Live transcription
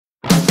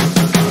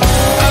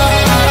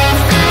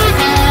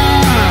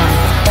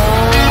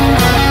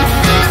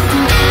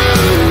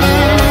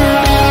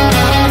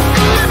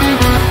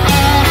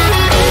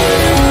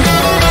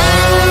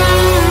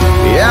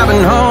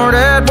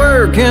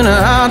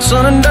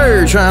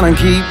dirt trying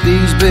to keep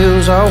these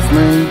bills off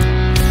me.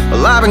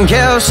 Well, I've been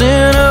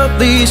callousing up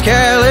these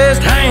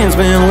calloused hands,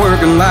 been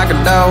working like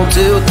a dog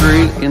till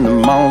 3 in the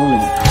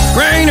morning.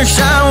 Rain or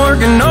shine,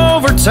 working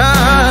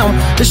overtime.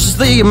 This is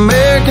the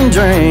American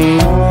dream.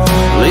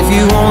 Well, if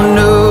you wanna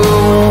know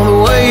the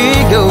way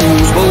it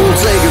goes, we'll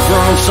take it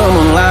from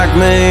someone like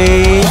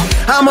me.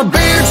 I'm a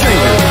beer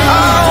drinker,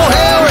 all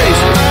hell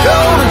raiser. Go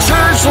to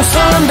church on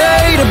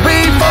Sunday to be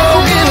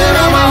forgiven.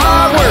 I'm a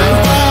hard worker,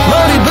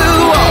 money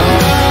blue walker,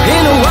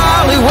 in a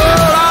wily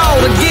world, all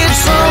to get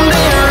some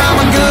dinner. I'm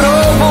a good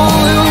old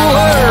boy who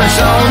works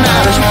all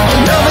nighters.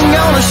 Nothing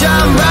gonna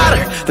shine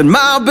brighter than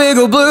my big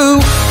old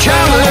blue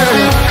collar.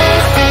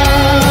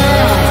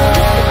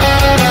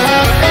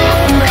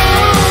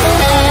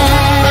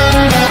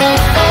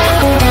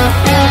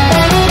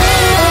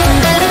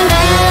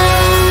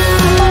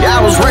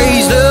 I was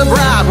raised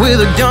upright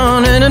with a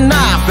gun and a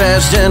knife,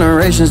 passed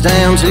generations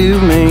down to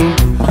me.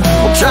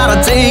 Well, try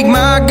to take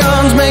my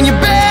guns, man, you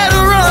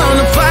better run.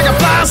 The flag of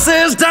fly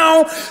says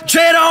don't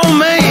tread on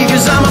me,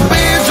 'cause I'm a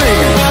beer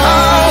drinker,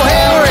 all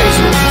hell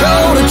raiser. Go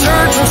to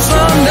church on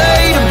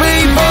Sunday to be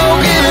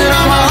forgiven.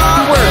 I'm a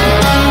hard worker,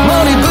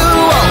 money blue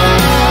walker,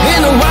 in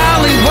the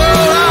wily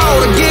world, all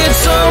to get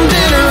some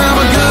dinner. I'm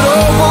a good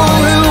old boy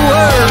who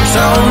works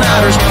all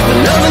nighters, but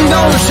nothing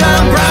gonna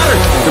shine brighter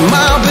than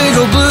my big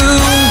old blue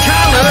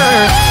collar.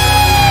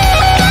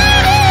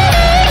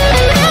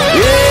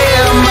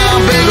 Yeah, my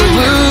big old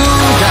blue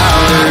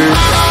collar.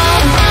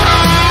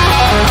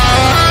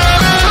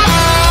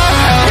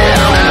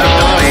 Yeah, I'm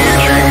just a beer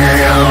drinker,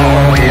 I'm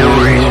a hell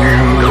raiser.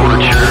 Go to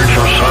church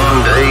on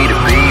Sunday to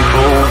be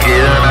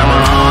forgiven. I'm a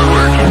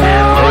hard-working,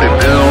 loaded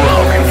bill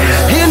walking.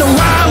 In the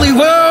wily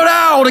world,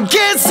 all to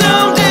get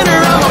some dinner.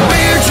 I'm a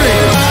beer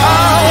drinker,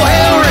 all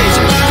hell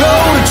raiser. Go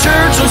to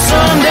church on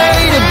Sunday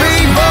to be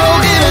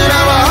forgiven.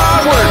 I'm a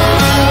hard worker,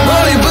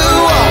 money blue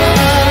walker,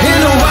 in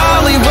the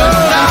wily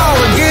world, all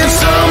to get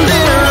some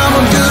dinner. I'm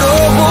a good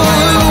old boy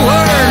who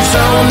works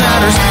all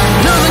nighters.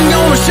 Nothing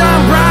gonna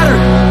shine brighter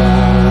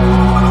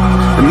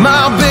than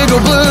my big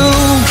old blue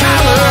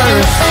collar.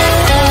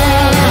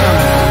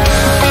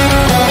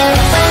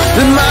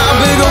 Than my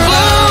big old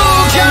blue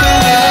collar.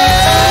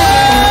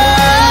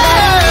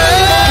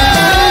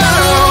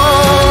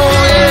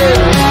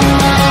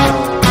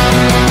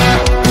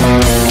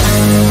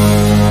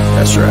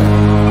 That's right.